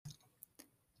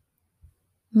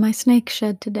My snake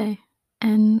shed today,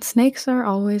 and snakes are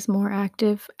always more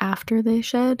active after they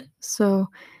shed, so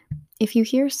if you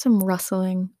hear some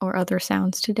rustling or other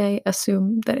sounds today,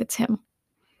 assume that it's him.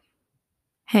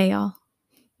 Hey y'all,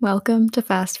 welcome to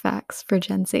Fast Facts for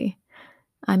Gen Z.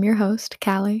 I'm your host,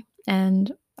 Callie,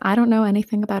 and I don't know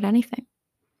anything about anything.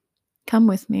 Come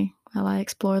with me while I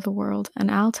explore the world,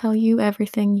 and I'll tell you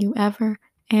everything you ever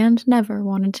and never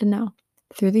wanted to know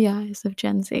through the eyes of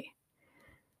Gen Z.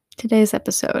 Today's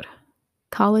episode: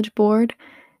 College Board,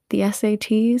 the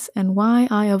SATs, and why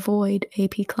I avoid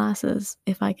AP classes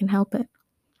if I can help it.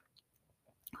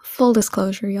 Full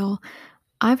disclosure, y'all,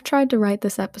 I've tried to write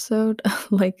this episode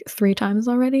like 3 times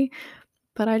already,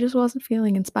 but I just wasn't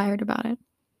feeling inspired about it.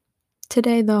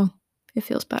 Today, though, it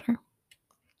feels better.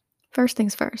 First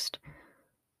things first,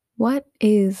 what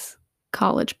is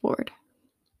College Board?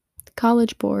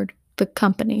 College Board, the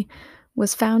company,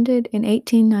 was founded in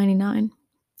 1899,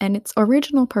 and its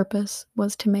original purpose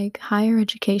was to make higher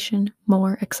education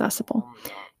more accessible.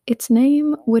 Its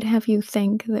name would have you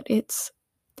think that it's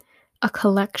a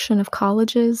collection of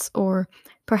colleges or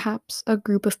perhaps a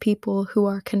group of people who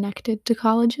are connected to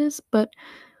colleges, but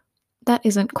that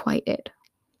isn't quite it.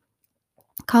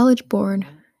 College Board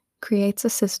creates a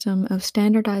system of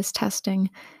standardized testing,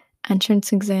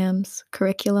 entrance exams,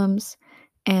 curriculums,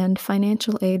 and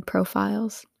financial aid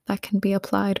profiles that can be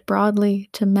applied broadly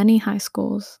to many high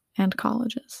schools and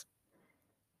colleges.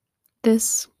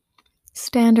 This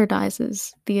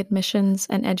standardizes the admissions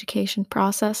and education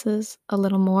processes a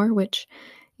little more, which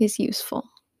is useful.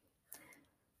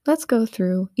 Let's go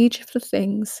through each of the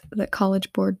things that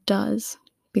College Board does,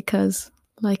 because,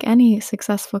 like any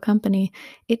successful company,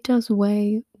 it does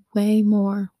way, way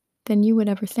more than you would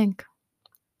ever think.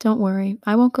 Don't worry,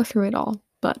 I won't go through it all,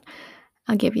 but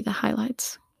I'll give you the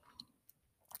highlights.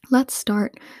 Let's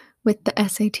start with the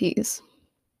SATs.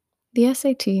 The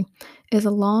SAT is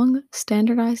a long,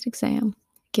 standardized exam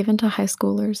given to high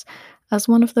schoolers as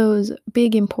one of those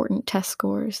big, important test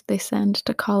scores they send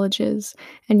to colleges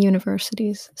and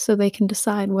universities so they can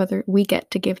decide whether we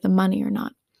get to give them money or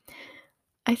not.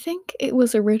 I think it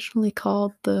was originally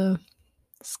called the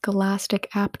Scholastic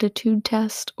Aptitude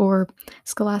Test or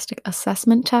Scholastic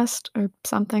Assessment Test or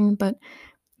something, but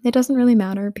it doesn't really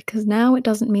matter because now it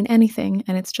doesn't mean anything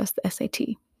and it's just the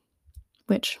SAT.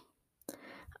 Which,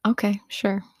 okay,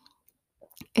 sure.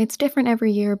 It's different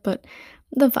every year, but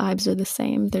the vibes are the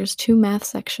same. There's 2 math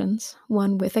sections,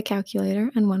 one with a calculator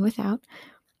and one without,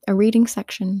 a reading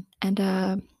section, and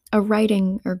a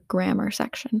writing or grammar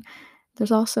section.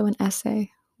 There's also an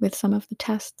essay with some of the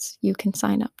tests you can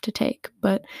sign up to take,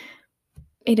 but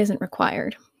it isn't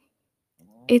required.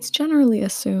 It's generally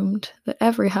assumed that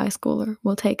every high schooler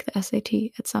will take the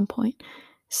SAT at some point.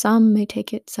 Some may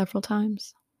take it several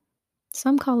times.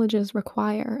 Some colleges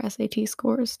require SAT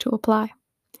scores to apply.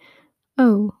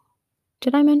 Oh,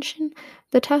 did I mention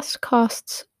the test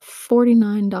costs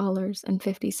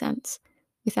 $49.50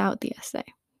 without the essay?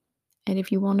 And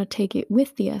if you want to take it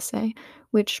with the essay,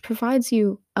 which provides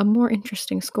you a more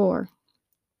interesting score,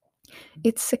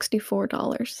 it's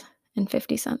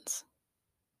 $64.50.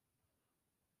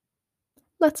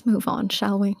 Let's move on,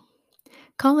 shall we?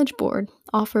 College Board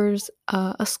offers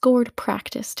a scored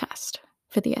practice test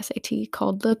for the SAT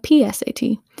called the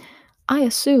PSAT. I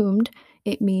assumed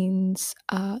it means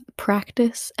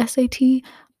practice SAT,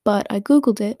 but I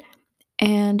Googled it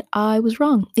and I was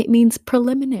wrong. It means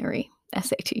preliminary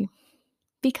SAT.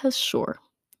 Because sure,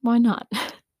 why not?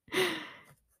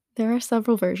 There are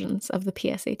several versions of the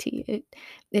PSAT.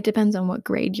 It depends on what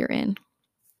grade you're in.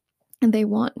 And they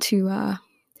want to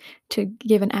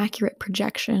give an accurate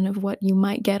projection of what you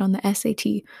might get on the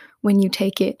SAT when you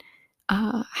take it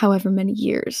however many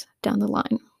years down the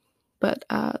line. But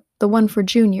the one for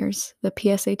juniors, the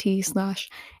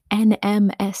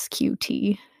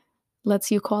PSAT/NMSQT,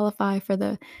 lets you qualify for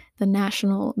the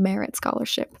National Merit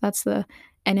Scholarship. That's the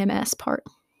NMS part.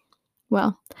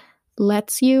 Well,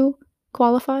 lets you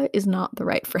qualify is not the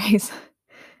right phrase.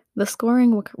 The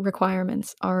scoring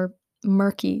requirements are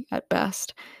murky at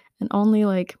best, and only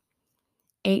like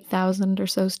 8,000 or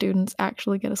so students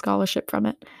actually get a scholarship from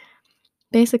it.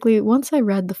 Basically, once I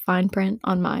read the fine print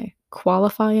on my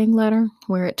qualifying letter,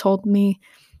 where it told me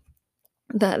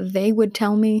that they would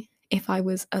tell me if I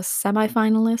was a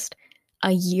semifinalist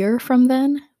a year from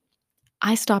then,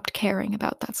 I stopped caring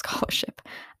about that scholarship.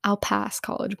 I'll pass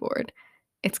College Board.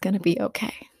 It's going to be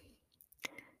okay.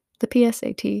 The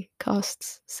PSAT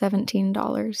costs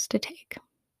 $17 to take.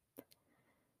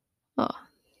 Oh,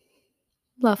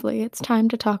 lovely. It's time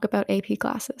to talk about AP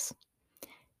classes.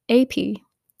 AP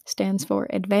stands for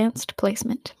Advanced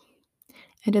Placement.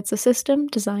 and it's a system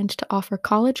designed to offer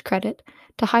college credit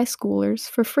to high schoolers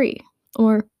for free,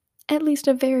 or at least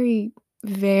a very,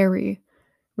 very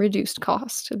reduced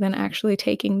cost than actually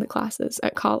taking the classes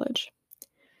at college.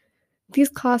 These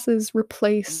classes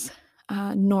replace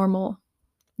normal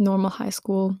high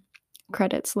school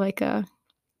credits, like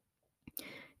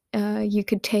you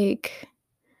could take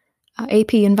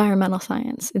AP Environmental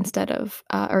Science instead of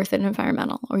Earth and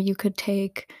Environmental, or you could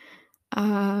take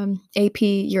AP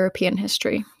European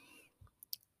History.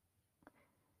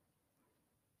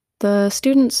 The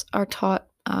students are taught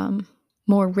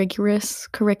more rigorous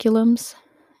curriculums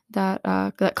that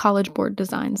College Board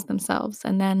designs themselves,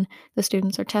 and then the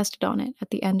students are tested on it at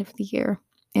the end of the year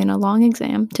in a long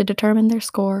exam to determine their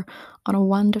score on a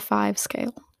 1 to 5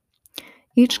 scale.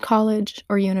 Each college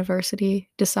or university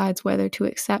decides whether to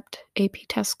accept AP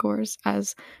test scores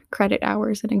as credit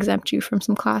hours and exempt you from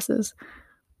some classes,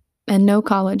 and no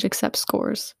college accepts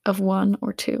scores of 1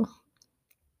 or 2.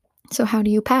 So how do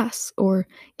you pass or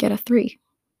get a 3?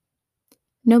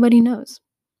 Nobody knows.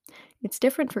 It's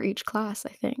different for each class, I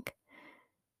think.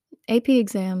 AP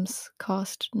exams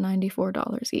cost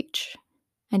 $94 each,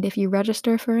 and if you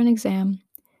register for an exam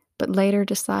but later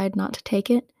decide not to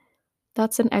take it,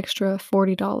 that's an extra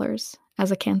 $40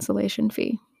 as a cancellation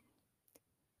fee.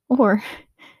 Or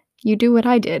you do what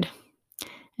I did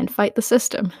and fight the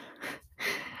system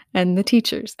and the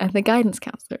teachers and the guidance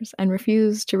counselors and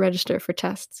refuse to register for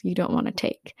tests you don't want to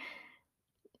take,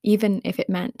 even if it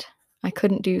meant I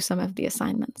couldn't do some of the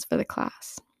assignments for the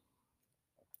class.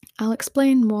 I'll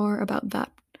explain more about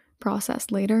that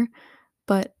process later,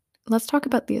 but let's talk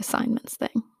about the assignments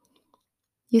thing.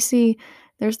 You see,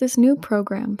 there's this new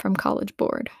program from College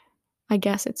Board, I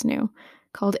guess it's new,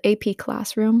 called AP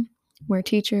Classroom, where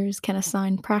teachers can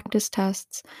assign practice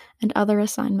tests and other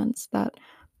assignments that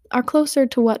are closer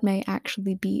to what may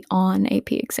actually be on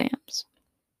AP exams.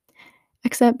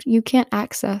 Except you can't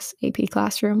access AP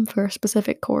Classroom for a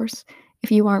specific course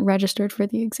if you aren't registered for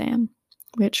the exam,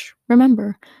 which,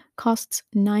 remember, costs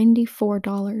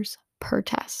 $94 per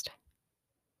test.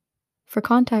 For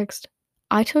context,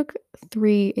 I took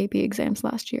 3 AP exams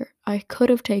last year. I could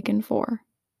have taken 4.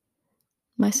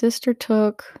 My sister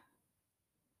took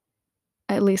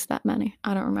at least that many.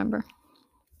 I don't remember.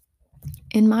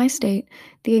 In my state,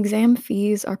 the exam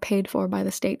fees are paid for by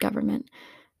the state government,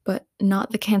 but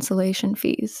not the cancellation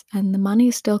fees, and the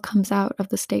money still comes out of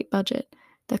the state budget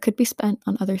that could be spent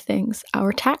on other things,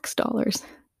 our tax dollars.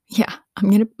 Yeah, I'm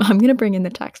gonna bring in the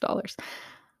tax dollars.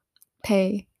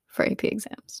 Pay for AP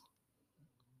exams.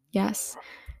 Yes,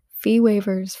 fee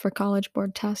waivers for College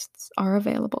Board tests are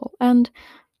available and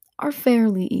are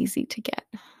fairly easy to get.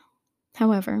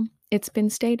 However, it's been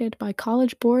stated by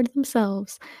College Board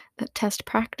themselves that test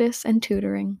practice and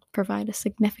tutoring provide a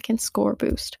significant score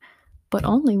boost, but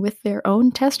only with their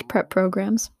own test prep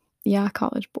programs. Yeah,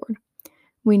 College Board.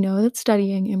 We know that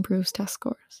studying improves test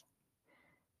scores.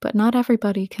 But not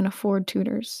everybody can afford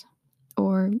tutors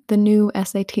or the new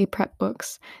SAT prep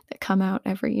books that come out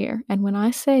every year. And when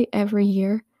I say every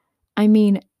year, I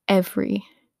mean every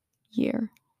year.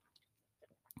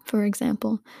 For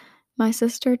example, my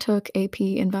sister took AP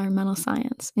Environmental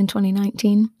Science in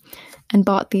 2019 and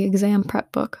bought the exam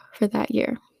prep book for that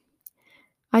year.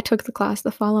 I took the class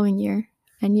the following year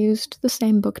and used the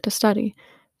same book to study,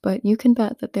 but you can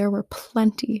bet that there were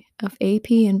plenty of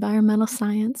AP Environmental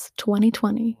Science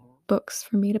 2020 books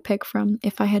for me to pick from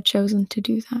if I had chosen to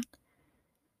do that.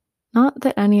 Not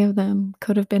that any of them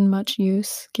could have been much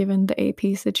use given the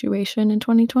AP situation in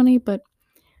 2020, but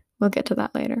we'll get to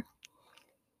that later.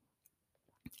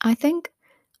 I think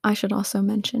I should also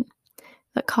mention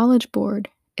that College Board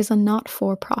is a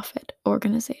not-for-profit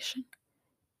organization.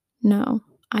 No,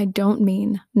 I don't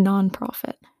mean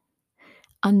nonprofit.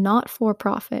 A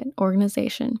not-for-profit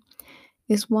organization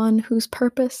is one whose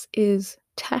purpose is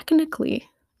technically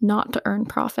not to earn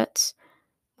profits,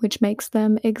 which makes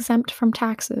them exempt from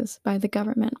taxes by the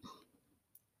government.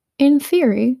 In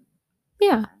theory,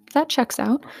 yeah, that checks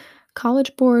out.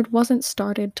 College Board wasn't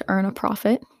started to earn a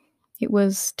profit. It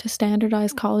was to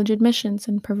standardize college admissions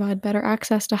and provide better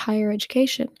access to higher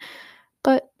education.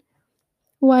 But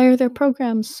why are their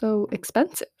programs so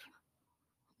expensive?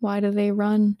 Why do they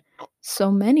run so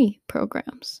many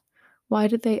programs? Why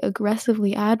do they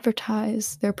aggressively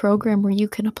advertise their program where you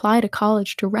can apply to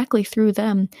college directly through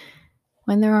them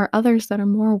when there are others that are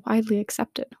more widely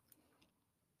accepted?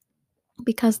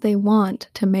 Because they want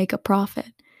to make a profit.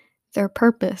 Their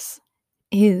purpose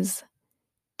is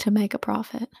to make a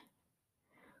profit.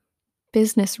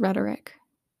 Business rhetoric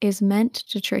is meant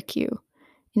to trick you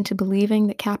into believing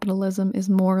that capitalism is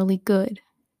morally good,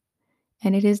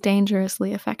 and it is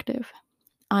dangerously effective.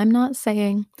 I'm not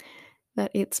saying that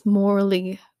it's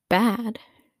morally bad.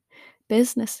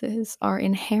 Businesses are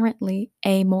inherently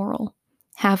amoral,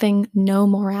 having no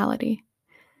morality.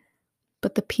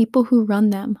 But the people who run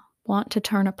them want to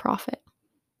turn a profit,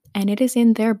 and it is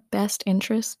in their best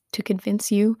interest to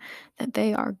convince you that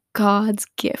they are God's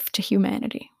gift to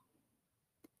humanity.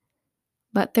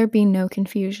 Let there be no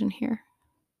confusion here.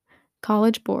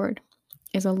 College Board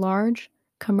is a large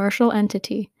commercial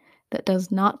entity that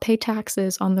does not pay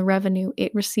taxes on the revenue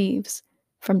it receives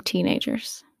from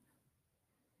teenagers.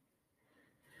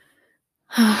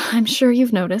 I'm sure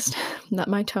you've noticed that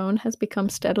my tone has become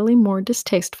steadily more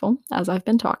distasteful as I've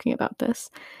been talking about this.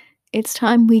 It's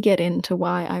time we get into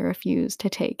why I refuse to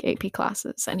take AP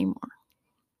classes anymore.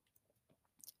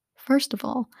 First of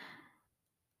all,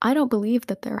 I don't believe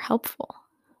that they're helpful.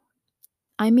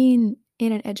 I mean,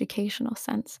 in an educational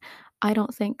sense, I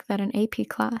don't think that an AP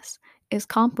class is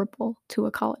comparable to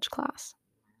a college class.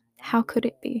 How could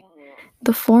it be?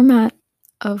 The format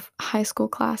of high school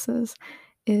classes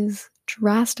is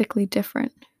drastically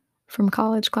different from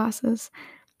college classes,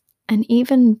 and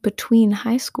even between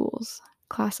high schools,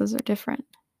 classes are different.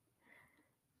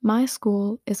 My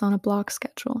school is on a block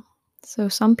schedule, so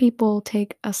some people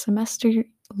take a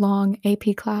semester-long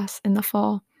AP class in the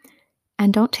fall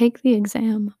and don't take the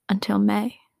exam until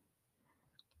May.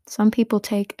 Some people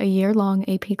take a year-long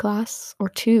AP class or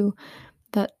two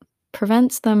that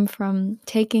prevents them from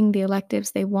taking the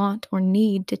electives they want or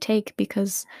need to take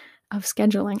because of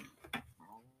scheduling.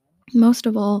 Most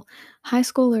of all, high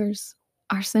schoolers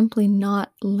are simply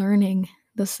not learning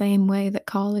the same way that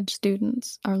college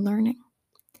students are learning.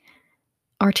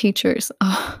 Our teachers,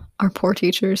 our poor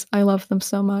teachers, I love them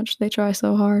so much. They try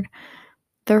so hard.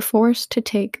 They're forced to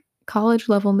take college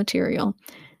level material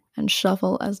and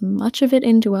shovel as much of it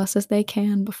into us as they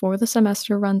can before the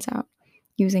semester runs out,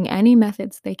 using any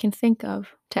methods they can think of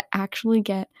to actually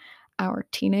get our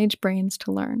teenage brains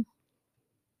to learn.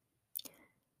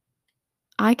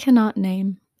 I cannot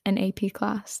name an AP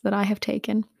class that I have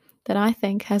taken that I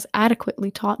think has adequately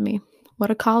taught me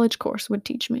what a college course would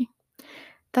teach me.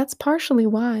 That's partially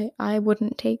why I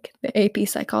wouldn't take the AP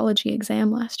psychology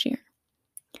exam last year.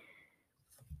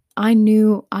 I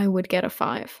knew I would get a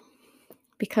 5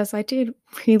 because I did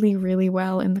really, really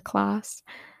well in the class,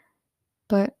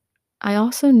 but I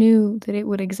also knew that it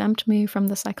would exempt me from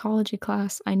the psychology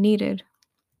class I needed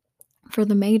for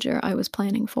the major I was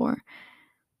planning for.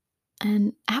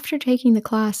 And after taking the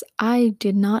class, I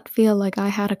did not feel like I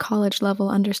had a college level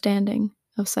understanding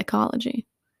of psychology.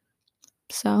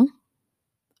 So,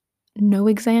 no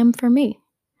exam for me.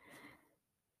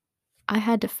 I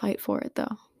had to fight for it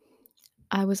though.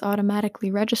 I was automatically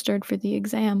registered for the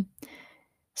exam,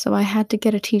 so I had to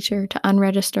get a teacher to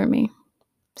unregister me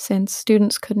since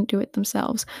students couldn't do it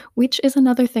themselves, which is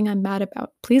another thing I'm mad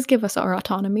about. Please give us our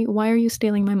autonomy. Why are you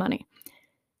stealing my money?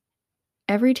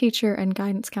 Every teacher and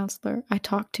guidance counselor I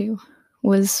talked to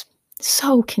was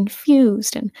so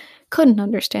confused and couldn't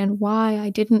understand why I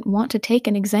didn't want to take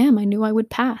an exam I knew I would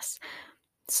pass.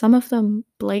 Some of them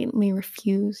blatantly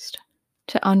refused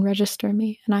to unregister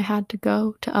me, and I had to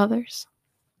go to others.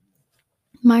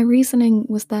 My reasoning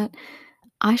was that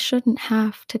I shouldn't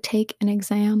have to take an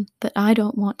exam that I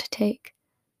don't want to take,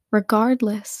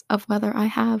 regardless of whether I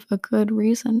have a good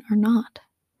reason or not.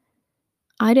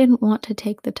 I didn't want to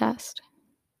take the test,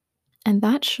 and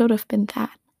that should have been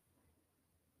that.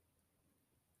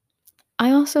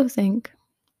 I also think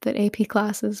that AP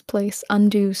classes place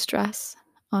undue stress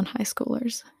on high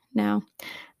schoolers. Now,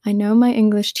 I know my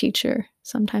English teacher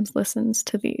sometimes listens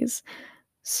to these,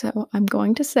 so I'm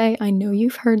going to say I know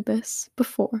you've heard this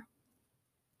before.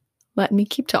 Let me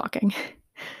keep talking.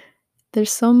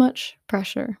 There's so much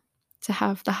pressure to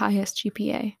have the highest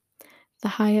GPA, the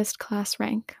highest class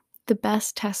rank, the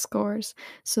best test scores,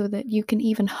 so that you can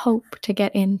even hope to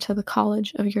get into the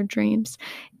college of your dreams.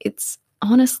 It's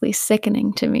honestly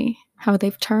sickening to me how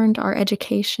they've turned our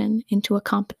education into a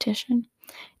competition.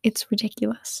 It's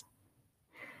ridiculous.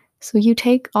 So you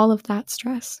take all of that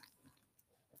stress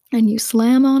and you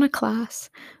slam on a class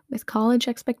with college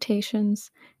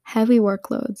expectations, heavy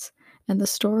workloads, and the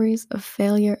stories of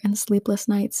failure and sleepless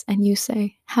nights, and you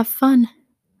say, have fun,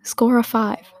 score a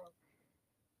 5.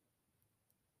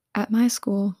 At my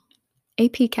school,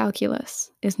 AP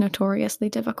Calculus is notoriously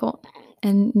difficult,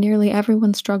 and nearly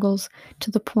everyone struggles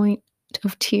to the point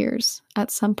of tears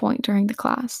at some point during the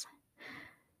class.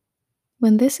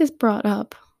 When this is brought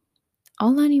up,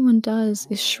 all anyone does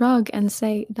is shrug and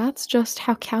say, that's just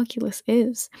how calculus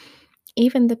is,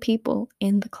 even the people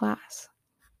in the class.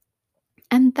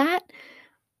 And that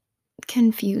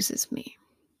confuses me.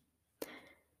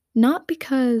 Not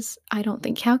because I don't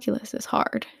think calculus is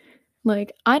hard.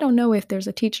 Like, I don't know if there's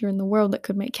a teacher in the world that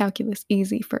could make calculus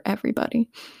easy for everybody.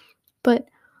 But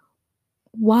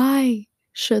why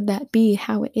should that be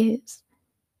how it is?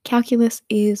 Calculus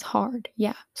is hard,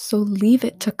 yeah, so leave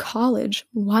it to college.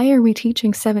 Why are we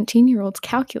teaching 17-year-olds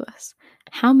calculus?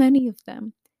 How many of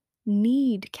them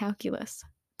need calculus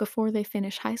before they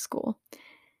finish high school?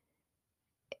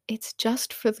 It's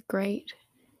just for the grade,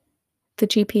 the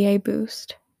GPA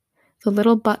boost, the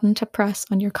little button to press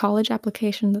on your college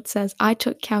application that says, I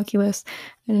took calculus,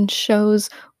 and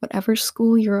shows whatever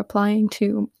school you're applying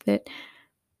to that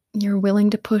you're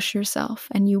willing to push yourself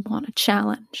and you want a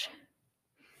challenge.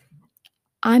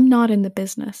 I'm not in the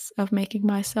business of making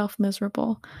myself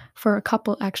miserable for a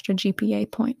couple extra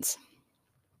GPA points.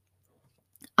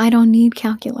 I don't need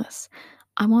calculus.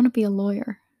 I want to be a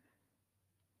lawyer.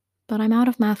 But I'm out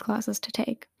of math classes to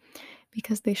take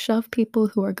because they shove people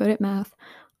who are good at math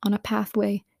on a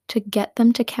pathway to get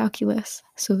them to calculus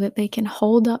so that they can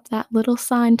hold up that little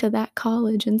sign to that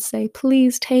college and say,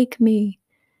 please take me.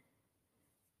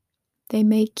 They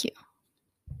make you.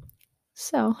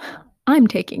 So I'm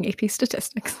taking AP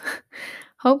Statistics.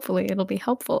 Hopefully it'll be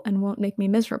helpful and won't make me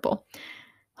miserable.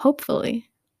 Hopefully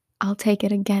I'll take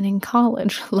it again in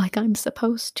college like I'm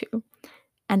supposed to,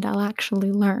 and I'll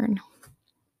actually learn.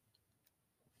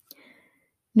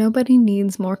 Nobody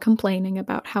needs more complaining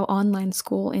about how online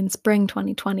school in spring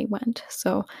 2020 went,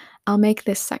 so I'll make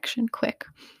this section quick.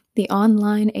 The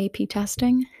online AP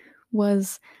testing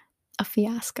was a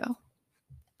fiasco.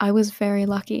 I was very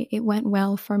lucky. It went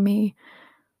well for me,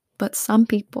 but some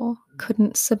people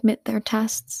couldn't submit their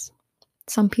tests.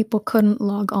 Some people couldn't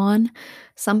log on.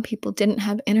 Some people didn't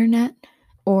have internet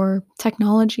or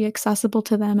technology accessible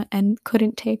to them and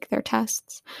couldn't take their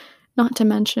tests. Not to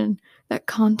mention that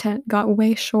content got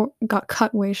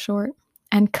cut way short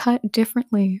and cut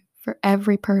differently for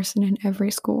every person in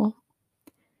every school.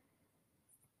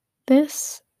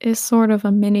 This is sort of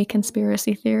a mini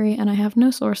conspiracy theory, and I have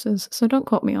no sources, so don't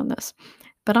quote me on this.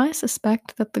 But I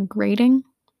suspect that the grading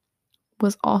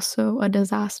was also a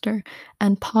disaster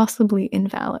and possibly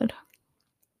invalid.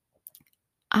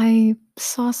 I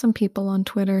saw some people on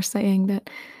Twitter saying that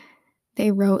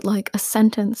they wrote like a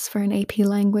sentence for an AP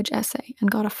language essay and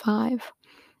got a 5,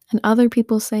 and other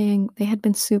people saying they had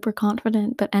been super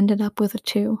confident but ended up with a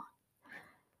 2.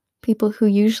 People who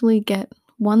usually get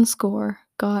 1 score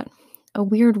got a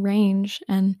weird range,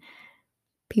 and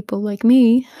people like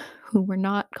me, who were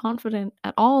not confident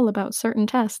at all about certain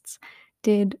tests,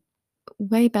 did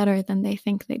way better than they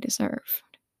think they deserve.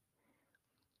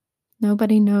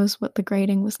 Nobody knows what the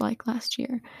grading was like last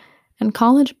year, and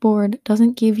College Board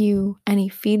doesn't give you any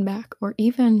feedback or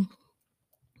even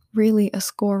really a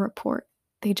score report.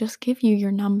 They just give you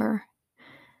your number.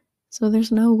 So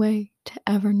there's no way to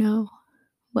ever know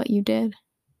what you did.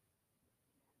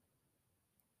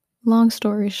 Long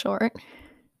story short,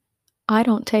 I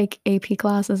don't take AP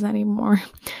classes anymore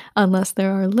unless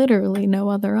there are literally no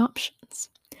other options.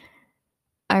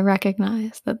 I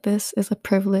recognize that this is a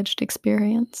privileged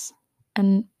experience,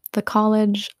 and the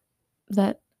college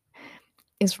that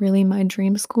is really my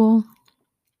dream school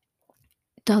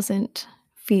doesn't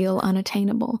feel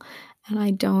unattainable, and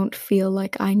I don't feel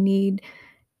like I need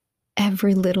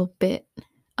every little bit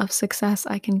of success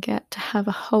I can get to have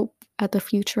a hope at the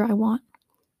future I want.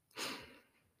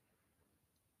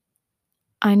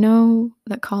 I know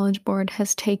that College Board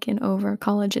has taken over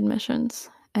college admissions,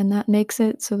 and that makes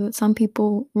it so that some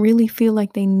people really feel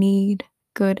like they need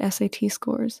good SAT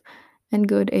scores and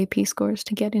good AP scores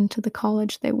to get into the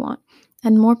college they want,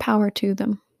 and more power to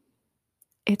them.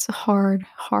 It's a hard,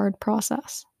 hard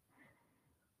process.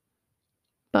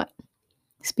 But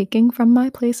speaking from my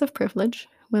place of privilege,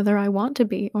 whether I want to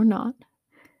be or not,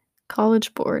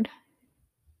 College Board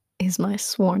is my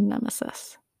sworn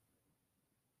nemesis.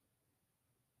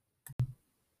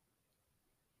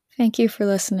 Thank you for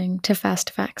listening to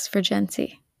Fast Facts for Gen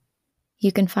Z.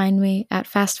 You can find me at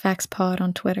FastFactsPod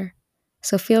on Twitter,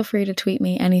 so feel free to tweet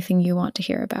me anything you want to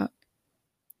hear about.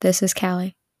 This is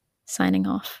Callie, signing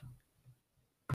off.